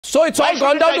So it's all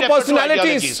gone down to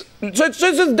personalities. So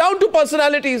it's down to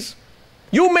personalities.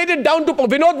 You made it down to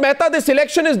Vinod Mehta. This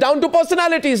election is down to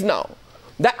personalities now.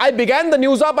 That I began the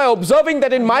news by observing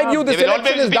that in my view this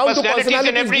election is down to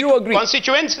personalities. Do you agree?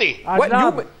 Constituency.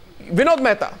 Vinod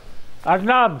Mehta.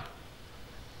 Arnab,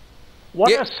 what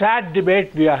a sad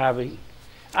debate we are having.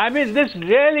 I mean, this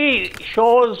really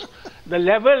shows the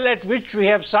level at which we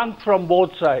have sunk from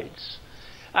both sides.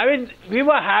 I mean, we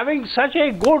were having such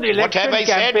a good election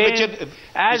campaign.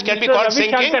 Which can be called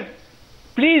sinking?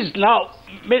 Please, now,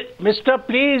 Mr.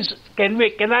 Please,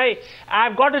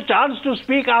 I've got a chance to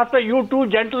speak after you two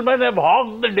gentlemen have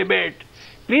hogged the debate.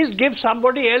 Please give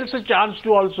somebody else a chance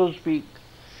to also speak.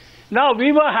 Now,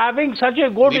 we were having such a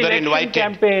good election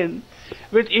campaign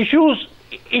with issues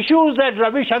that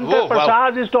Ravi Shankar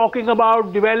Prasad is talking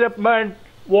about, development,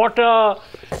 water,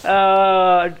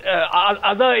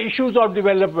 other issues of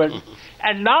development.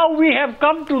 And now we have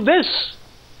come to this.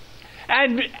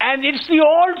 And it's the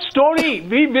old story.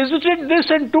 We visited this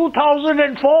in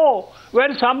 2004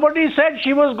 when somebody said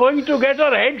she was going to get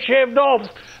her head shaved off.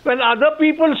 When other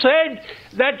people said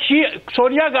that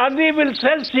Sonia Gandhi will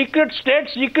sell state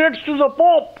secrets to the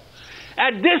Pope.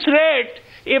 At this rate,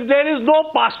 if there is no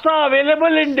pasta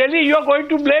available in Delhi, you are going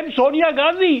to blame Sonia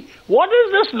Gandhi. What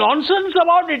is this nonsense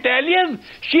about Italians?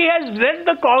 She has led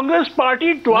the Congress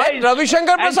party twice. Let Ravi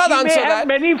Shankar Prasad answer that. She may have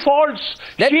many faults.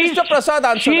 Let Mr. Prasad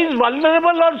answer She is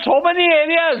vulnerable on so many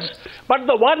areas. But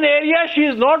the one area she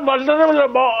is not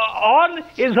vulnerable on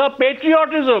is her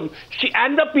patriotism.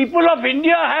 And the people of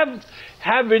India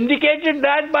have vindicated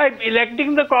that by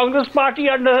electing the Congress party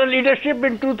under her leadership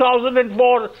in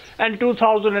 2004 and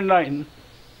 2009.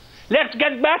 Let's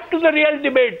get back to the real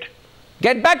debate.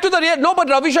 Get back to the real... No, but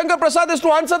Ravi Shankar Prasad is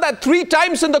to answer that 3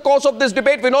 times in the course of this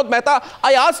debate, Vinod Mehta.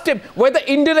 I asked him whether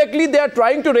indirectly they are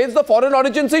trying to raise the foreign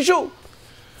origins issue.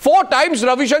 4 times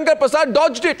Ravi Shankar Prasad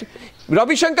dodged it.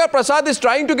 Ravi Shankar Prasad is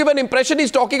trying to give an impression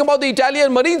he's talking about the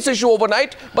Italian Marines issue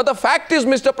overnight. But the fact is,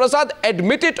 Mr. Prasad,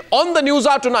 admit it on the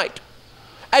Newshour tonight.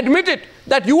 Admit it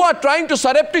that you are trying to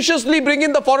surreptitiously bring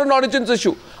in the foreign origins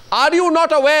issue. Are you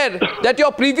not aware that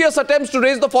your previous attempts to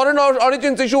raise the foreign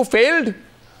origins issue failed?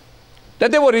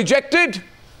 That they were rejected?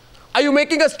 Are you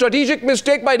making a strategic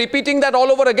mistake by repeating that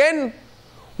all over again?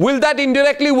 Will that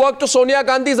indirectly work to Sonia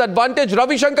Gandhi's advantage?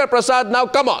 Ravi Shankar Prasad, now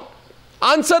come on.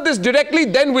 Answer this directly,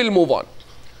 then we'll move on.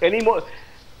 Any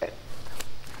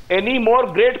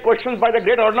more great questions by the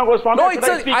great Arnab Goswami? No,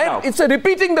 it's a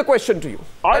repeating the question to you.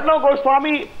 Arnab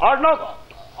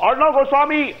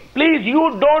Goswami, please,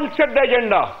 you don't set the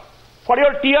agenda. For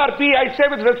your TRP, I say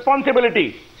with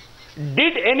responsibility.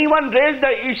 Did anyone raise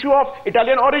the issue of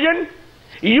Italian origin?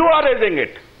 You are raising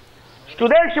it.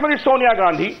 Today, Srimati Sonia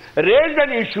Gandhi raised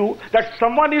an issue that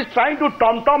someone is trying to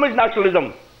tom-tom his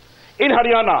nationalism in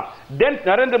Haryana. Then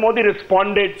Narendra Modi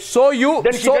responded. So you...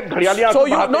 Then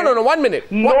no, 1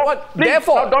 minute. No, please,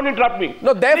 therefore... No, don't interrupt me.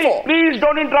 No, therefore... Please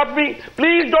don't interrupt me.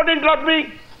 Please don't interrupt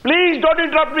me. Please don't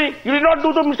interrupt me. You did not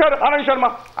do to Mr. Anand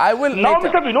Sharma. I will now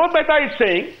later. Mr. Vinod Mehta is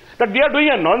saying that we are doing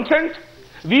a nonsense.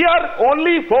 We are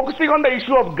only focusing on the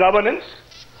issue of governance,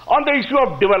 on the issue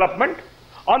of development,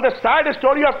 on the sad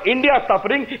story of India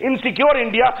suffering, insecure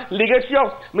India, legacy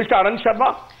of Mr. Anand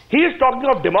Sharma. He is talking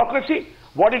of democracy.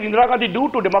 What did Indira Gandhi do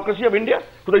to democracy of India,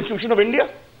 to the institution of India?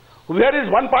 Where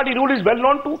his one-party rule is well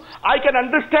known to. I can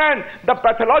understand the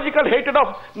pathological hatred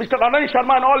of Mr. Anand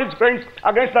Sharma and all his friends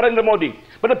against Narendra Modi.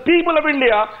 But the people of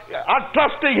India are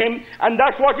trusting him, and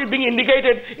that's what is being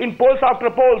indicated in polls after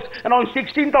polls. And on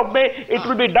 16th of May, it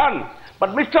will be done.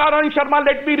 But Mr. Anand Sharma,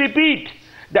 let me repeat,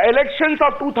 the elections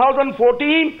of 2014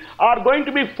 are going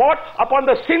to be fought upon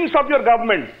the sins of your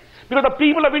government. Because the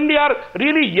people of India are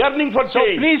really yearning for change. So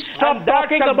please stop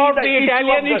talking about the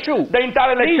Italian issue. The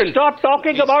entire election. Please stop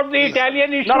talking about the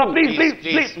Italian issue. No,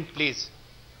 please.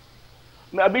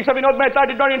 Mr. Vinod Mehta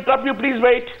did not interrupt you. Please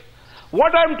wait.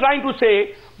 What I am trying to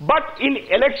say, but in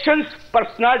elections,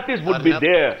 personalities would be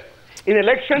there. In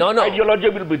elections, ideology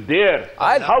will be there.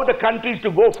 How the country is to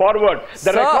go forward.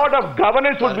 The record of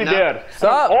governance would be there.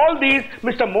 All these,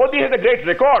 Mr. Modi has a great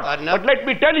record. But let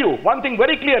me tell you one thing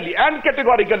very clearly and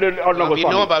categorically, we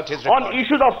know about his record. On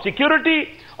issues of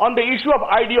security, on the issue of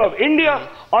idea of India,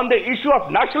 on the issue of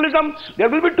nationalism, there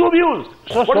will be 2 views.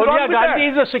 So Sonia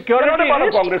Gandhi is a security risk? Not a part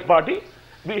of Congress party.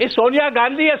 Is Sonia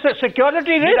Gandhi a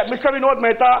security risk? Mr. Vinod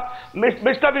Mehta,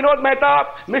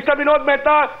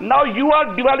 now you are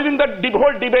devaluing the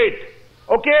whole debate.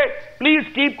 Okay? Please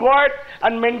keep quiet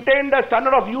and maintain the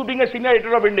standard of you being a senior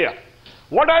editor of India.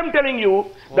 What I am telling you,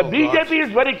 the BJP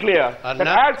is very clear that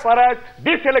as far as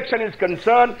this election is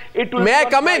concerned, it will May I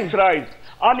come in? Rise.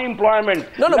 unemployment.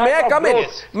 No, may I come in?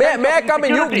 May I come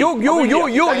in?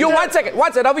 You, 1 second.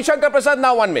 Ravi Shankar Prasad,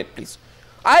 now 1 minute, please.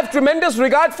 I have tremendous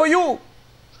regard for you.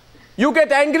 You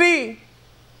get angry.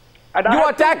 You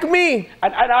attack me.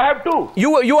 And I have too.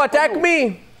 You attack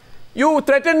me. You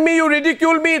threaten me, you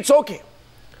ridicule me, it's okay.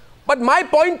 But my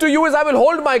point to you is I will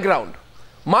hold my ground.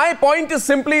 My point is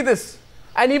simply this.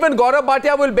 And even Gaurav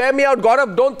Bhatia will bear me out.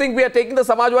 Gaurav, don't think we are taking the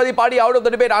Samajwadi Party out of the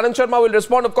debate. Anand Sharma will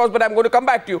respond, of course, but I'm going to come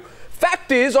back to you.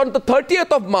 Fact is, on the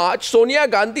 30th of March, Sonia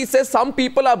Gandhi says some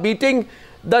people are beating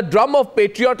the drum of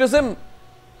patriotism.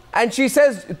 And she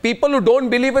says people who don't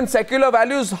believe in secular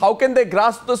values, how can they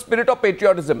grasp the spirit of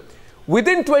patriotism?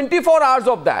 Within 24 hours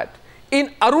of that, in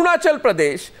Arunachal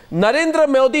Pradesh, Narendra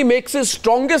Modi makes his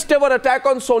strongest ever attack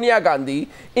on Sonia Gandhi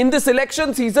in this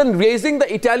election season, raising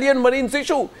the Italian Marines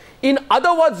issue. In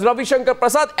other words, Ravi Shankar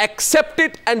Prasad, accept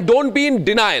it and don't be in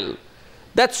denial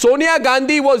that Sonia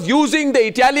Gandhi was using the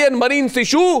Italian Marines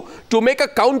issue to make a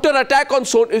counter-attack on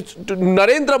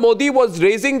Narendra Modi was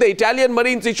raising the Italian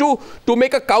Marines issue to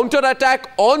make a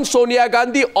counter-attack on Sonia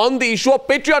Gandhi on the issue of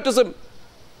patriotism.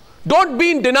 Don't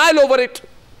be in denial over it.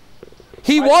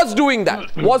 He was doing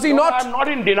that. Was he not? I'm not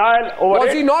in denial over it.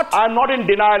 Was he not? I'm not in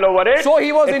denial over it. So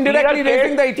he was indirectly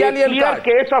raising the Italian card. A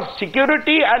clear case of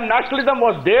security and nationalism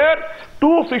was there.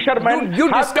 Two fishermen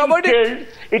you discovered been killed.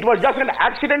 It was just an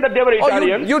accident that they were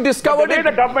Italians. You discovered it.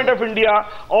 The government of India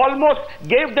almost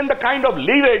gave them the kind of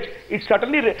leverage. It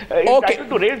certainly entitled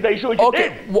to raise the issue which it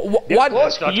did.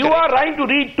 You are trying to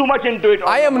read too much into it.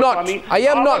 I am not. I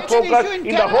am not. Focus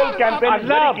in the whole campaign is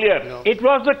very clear. It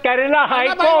was the Kerala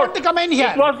High Court.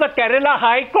 It was the Kerala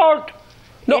High Court.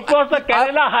 No, it was the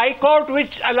Kerala High Court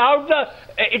which allowed the...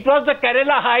 It was the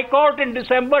Kerala High Court in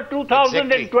December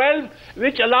 2012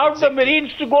 which allowed the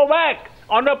Marines to go back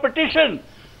on a petition.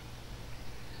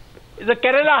 The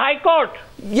Kerala High Court.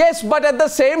 Yes, but at the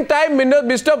same time,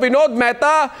 Mr. Vinod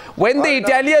Mehta, when the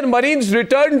Italian Marines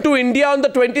returned to India on the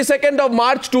 22nd of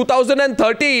March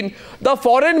 2013, the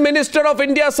Foreign Minister of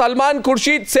India, Salman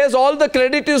Khurshid, says all the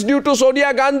credit is due to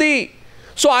Sonia Gandhi.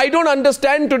 So I don't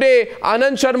understand today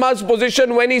Anand Sharma's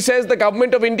position when he says the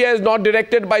government of India is not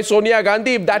directed by Sonia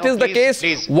Gandhi. If that is the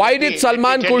case, why did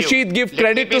Salman Khurshid give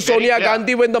credit to Sonia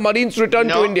Gandhi when the Marines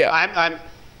returned to India?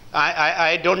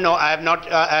 I don't know. I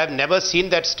have never seen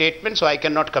that statement, so I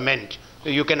cannot comment.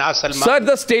 You can ask Salman. Sir,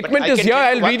 the statement is here.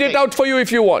 I'll read it out for you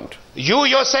if you want. You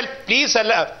yourself, please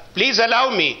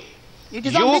allow me. It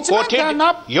is on which month,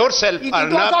 Arnab? Yourself, It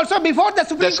was also before the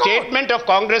Supreme Court. The statement of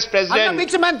Congress President. Arnab,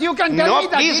 which month you can tell me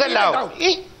that? Please allow.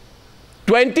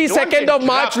 22nd of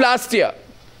March last year.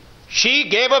 She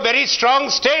gave a very strong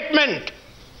statement.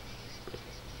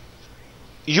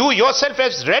 You yourself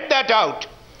have read that out.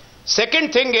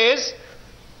 Second thing is,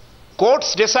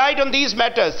 courts decide on these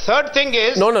matters. Third thing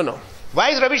is... No. Why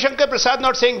is Ravi Shankar Prasad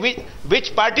not saying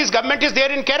which party's government is there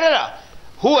in Kerala?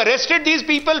 Who arrested these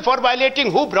people for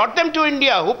violating? Who brought them to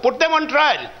India? Who put them on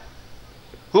trial?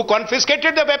 Who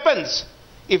confiscated the weapons?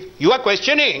 If you are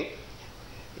questioning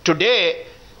today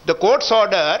the court's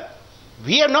order,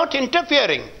 we are not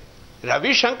interfering.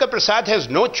 Ravi Shankar Prasad has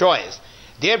no choice.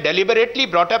 They have deliberately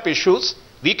brought up issues.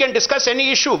 We can discuss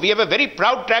any issue. We have a very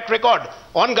proud track record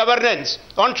on governance,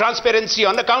 on transparency,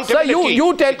 on accountability. Sir,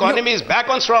 you tell... Economy is back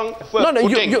on strong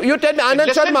footing. You tell me, Anand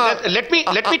Sharma... Let me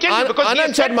tell you, because he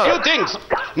has said few things.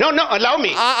 No, allow me.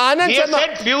 He has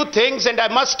said few things and I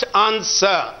must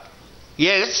answer.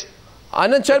 Yes.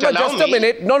 Anand Sharma, just a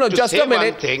minute.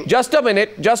 Just a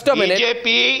minute.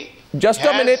 BJP... Just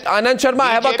a minute. Anand Sharma,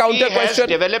 I have a counter question.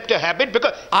 Has developed a habit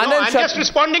because... I'm just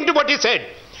responding to what he said.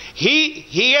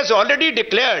 He has already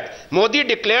declared, Modi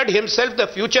declared himself the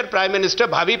future Prime Minister,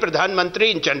 Bhavi Pradhan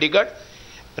Mantri in Chandigarh.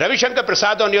 Ravi Shankar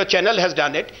Prasad on your channel has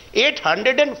done it.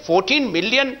 814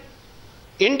 million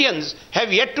Indians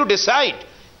have yet to decide.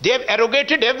 They have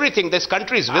arrogated everything. This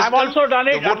country's wisdom, I've also done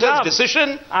it, the voters'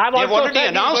 decision. They have already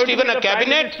announced even a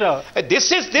cabinet.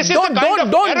 This is the kind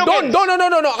of arrogance.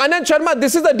 No, Anand Sharma,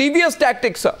 this is a devious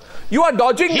tactic, sir. You are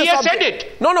dodging the subject. He has said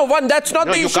it. No, that's not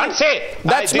the issue. You can't say.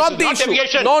 That's not the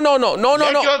issue. No.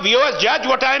 Let your viewers judge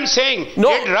what I am saying.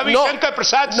 Did Ravi Shankar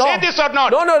Prasad say this or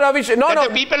not? No, Ravi Shankar.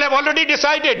 The people have already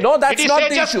decided. No, that's not the issue.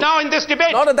 Did he say just now in this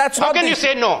debate? No, that's not the issue. How can you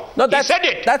say no? He said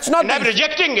it. That's not the issue. And I'm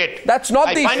rejecting it. That's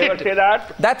not the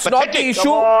issue. That's not the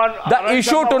issue. The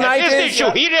issue tonight is... That is the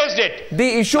issue. He raised it.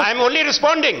 The issue... I'm only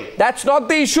responding. That's not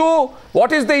the issue.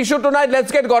 What is the issue tonight?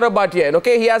 Let's get Gaurav Bhatia in,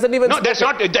 okay? He hasn't even... No, that's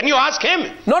not... Then you ask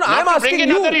him. No, I'm asking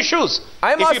you. Other issues.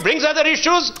 If he brings other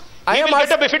issues, He will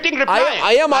get a befitting reply.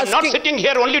 I'm not sitting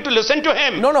here only to listen to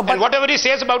him. No, but and whatever he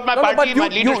says about my party, my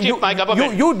leadership, my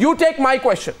government. You take my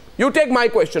question. You take my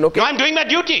question, okay? No, I'm doing my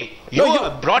duty. You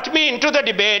brought me into the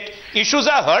debate. Issues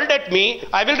are hurled at me.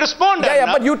 I will respond.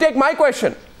 Yeah, but you take my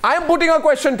question. I am putting a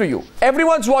question to you.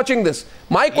 Everyone's watching this.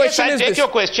 My question is this. I'll take your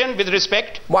question with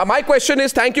respect. My question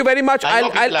is, thank you very much.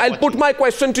 I'll put my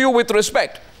question to you with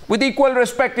respect. With equal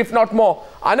respect, if not more.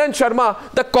 Anand Sharma,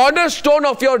 the cornerstone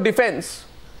of your defense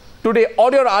today,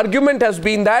 or your argument has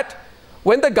been that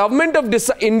when the government of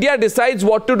India decides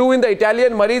what to do in the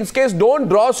Italian Marines case, don't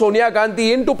draw Sonia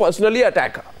Gandhi in to personally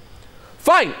attack her.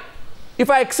 Fine. If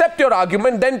I accept your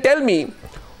argument, then tell me,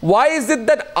 why is it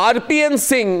that RPN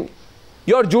Singh,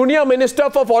 your junior minister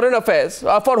for foreign affairs,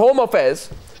 for home affairs,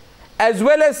 as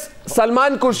well as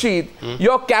Salman Khurshid,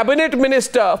 your cabinet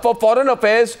minister for foreign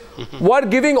affairs, were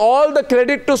giving all the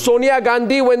credit to Sonia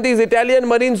Gandhi when these Italian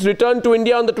Marines returned to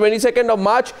India on the 22nd of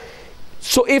March?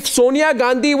 So if Sonia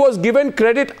Gandhi was given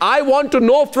credit, I want to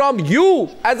know from you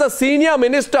as a senior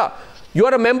minister, you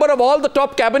are a member of all the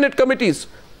top cabinet committees.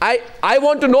 I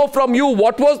want to know from you,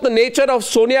 what was the nature of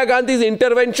Sonia Gandhi's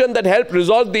intervention that helped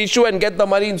resolve the issue and get the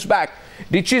Marines back?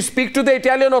 Did she speak to the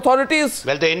Italian authorities?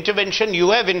 Well, the intervention,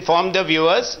 you have informed the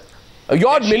viewers.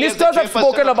 Your ministers have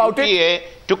spoken about it.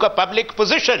 Took a public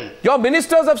position. Your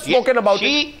ministers have spoken about it.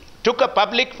 She took a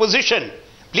public position.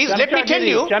 Please let me tell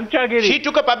you, she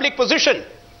took a public position.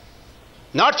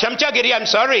 Not Chamchagiri, I'm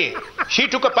sorry. She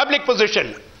took a public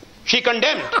position. She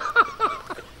condemned.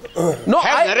 No,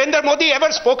 has Narendra Modi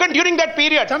ever spoken during that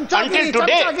period? Until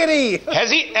today. Has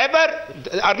he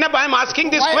ever? Arnab, I am asking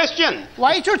this question.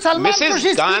 Why should Salman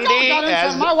Mrs. Gandhi,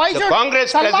 as the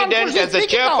Congress President, as the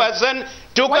chairperson,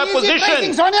 took a position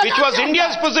which was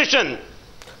India's position.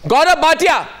 Gaurav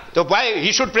Bhatia. So why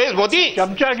he should praise Modi?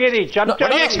 Chamchagiri.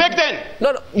 What do you expect then?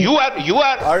 No. You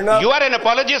are an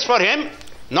apologist for him,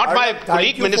 not my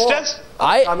colleague ministers.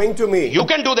 Coming to me. You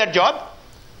can do that job.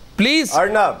 Please,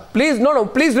 Arnab. Please,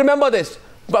 please remember this.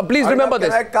 Please remember this.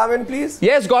 Can I come in, please?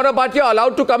 Yes, Gaurav Bhatia,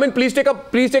 allowed to come in. Please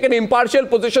take an impartial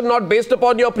position, not based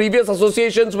upon your previous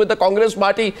associations with the Congress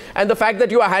party and the fact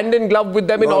that you are hand in glove with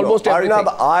them in almost everything.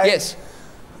 Arnab, yes.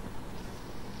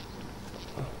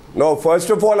 No, first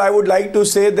of all, I would like to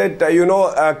say that,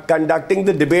 conducting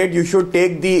the debate, you should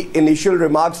take the initial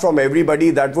remarks from everybody.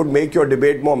 That would make your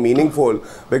debate more meaningful,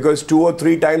 because 2 or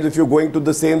 3 times, if you're going to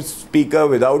the same speaker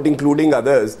without including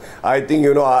others, I think,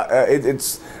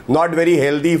 it's not very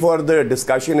healthy for the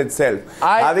discussion itself.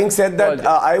 Having said that,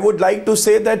 I would like to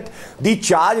say that the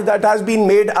charge that has been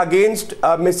made against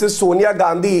Mrs. Sonia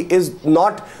Gandhi is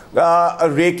not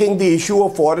raking the issue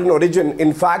of foreign origin.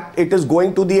 In fact, it is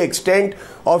going to the extent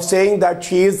of saying that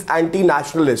she is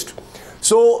anti-nationalist.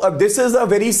 So this is a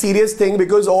very serious thing,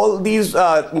 because all these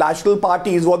national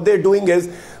parties, what they're doing is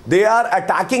they are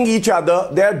attacking each other,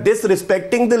 they are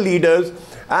disrespecting the leaders,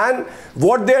 and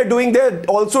what they're doing, they're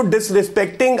also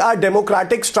disrespecting our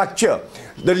democratic structure.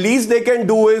 The least they can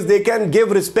do is they can give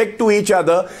respect to each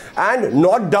other and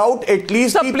not doubt at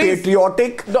least the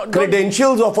patriotic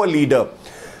credentials of a leader.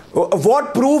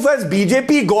 What proof has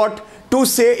BJP got to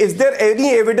say, is there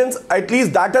any evidence, at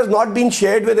least that has not been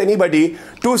shared with anybody,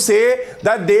 to say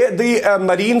that the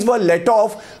Marines were let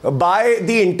off by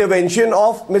the intervention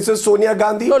of Mrs. Sonia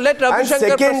Gandhi? No, let Ravi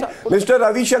Shankar Prasad. Mr.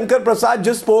 Ravi Shankar Prasad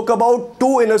just spoke about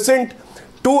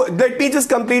let me just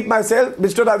complete myself.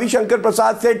 Mr. Ravi Shankar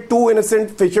Prasad said 2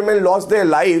 innocent fishermen lost their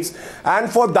lives,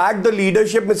 and for that the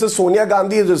leadership, Mrs. Sonia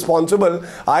Gandhi, is responsible.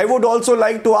 I would also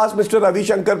like to ask Mr. Ravi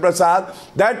Shankar Prasad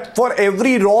that for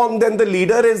every wrong, then the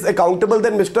leader is accountable,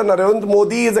 then Mr. Narendra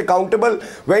Modi is accountable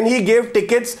when he gave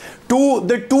tickets to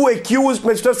the 2 accused,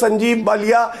 Mr. Sanjeev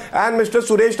Balia and Mr.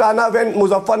 Suresh Rana, when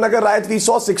Muzaffarnagar riots, we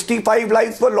saw 65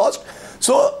 lives were lost.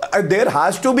 So there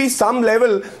has to be some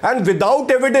level, and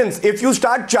without evidence, if you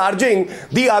start charging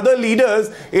the other leaders,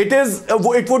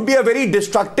 it would be a very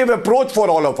destructive approach for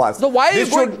all of us. So why this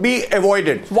should be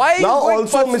avoided. Why now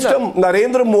also personal? Mr.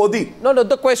 Narendra Modi. No,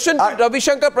 the question to Ravi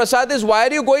Shankar Prasad is, why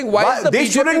are you going? Why is the they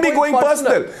BJP shouldn't be going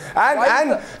personal?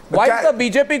 Why is the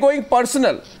BJP going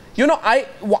personal?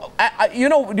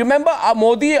 Remember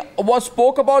Modi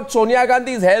spoke about Sonia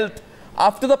Gandhi's health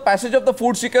after the passage of the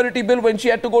food security bill, when she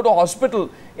had to go to hospital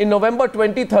in November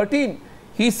 2013.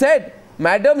 He said,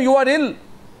 Madam, you are ill.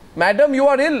 Madam, you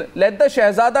are ill. Let the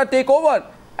Shahzada take over,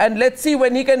 and let's see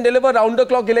when he can deliver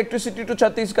round-the-clock electricity to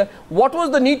Chhattisgarh. What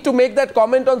was the need to make that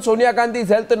comment on Sonia Gandhi's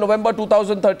health in November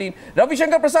 2013? Ravi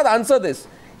Shankar Prasad, answer this.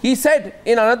 He said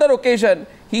in another occasion,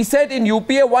 he said in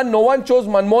UPA 1, no one chose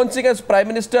Manmohan Singh as Prime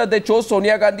Minister. They chose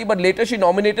Sonia Gandhi, but later she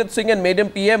nominated Singh and made him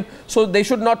PM. So they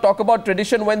should not talk about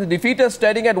tradition when the defeat is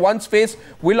staring at one's face.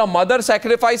 Will a mother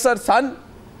sacrifice her son?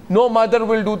 No mother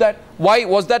will do that. Why?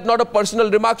 Was that not a personal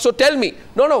remark? So tell me.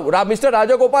 No, Mr.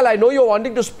 Rajagopal, I know you're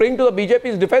wanting to spring to the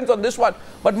BJP's defense on this one.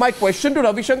 But my question to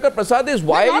Ravi Shankar Prasad is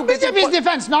why not are you BJP's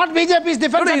defense, not BJP's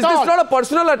defense is at all. this not a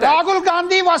personal attack? Rahul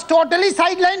Gandhi was totally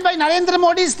sidelined by Narendra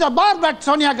Modi's barb at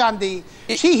Sonia Gandhi.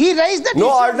 He raised the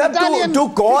Arnab, to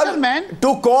call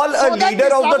a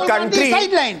leader of the country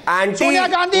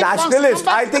anti-nationalist,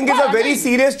 I think is a very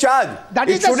serious charge. That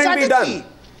is the strategy. Be done.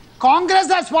 Congress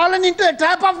has fallen into a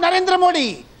trap of Narendra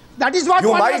Modi. That is what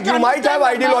you might have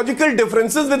ideological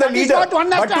differences with a leader,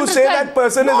 but to say that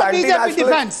person is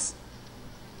anti-nationalist.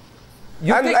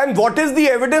 And what is the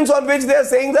evidence on which they are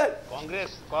saying that?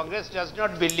 Congress does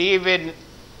not believe in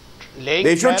laying.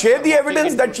 They should share the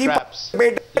evidence that she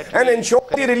participated and ensure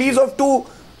the release of 2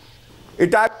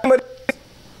 Italian.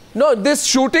 No, this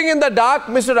shooting in the dark,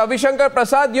 Mr. Ravi Shankar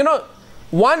Prasad, you know,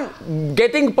 1,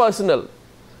 getting personal.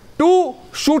 2,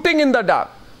 shooting in the dark.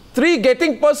 3,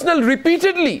 getting personal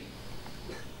repeatedly.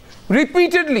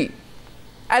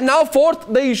 And now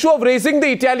 4th, the issue of raising the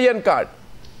Italian card.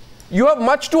 You have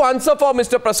much to answer for,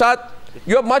 Mr. Prasad.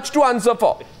 You have much to answer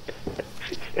for.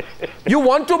 You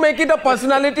want to make it a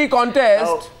personality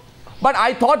contest, but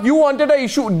I thought you wanted a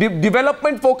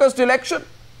development-focused election.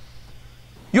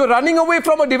 You're running away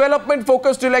from a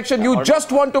development-focused election. You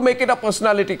just want to make it a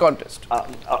personality contest.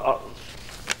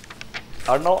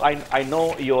 Arnab, I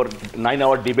know your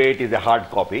 9-hour debate is a hard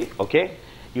copy, okay?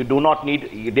 You do not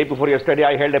need, day before yesterday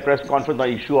I held a press conference on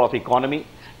the issue of economy.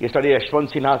 Yesterday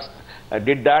Yashwant Sinha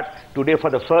did that. Today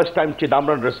for the first time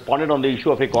Chidambaram responded on the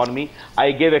issue of economy.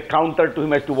 I gave a counter to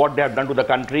him as to what they have done to the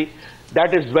country.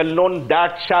 That is well known,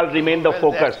 that shall remain the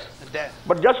focus.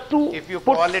 But just to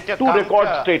put 2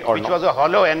 records straight, Arnab. Which was a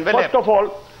hollow envelope. First of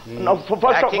all, in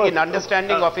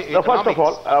understanding of economics. First of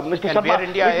all, Mr.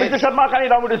 Sharma, can you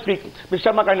allow me to speak? Mr.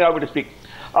 Sharma, can you allow me to speak?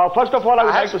 First of all, I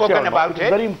would like to say about it,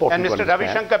 very important and Mr. Ravi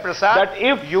Shankar Prasad, that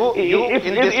if you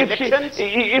in these elections,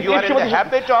 you are in the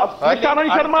habit of Mr. Anand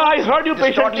Sharma, I heard you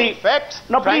patiently.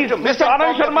 Now please, Mr.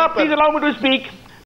 Anand Sharma, please allow me to speak.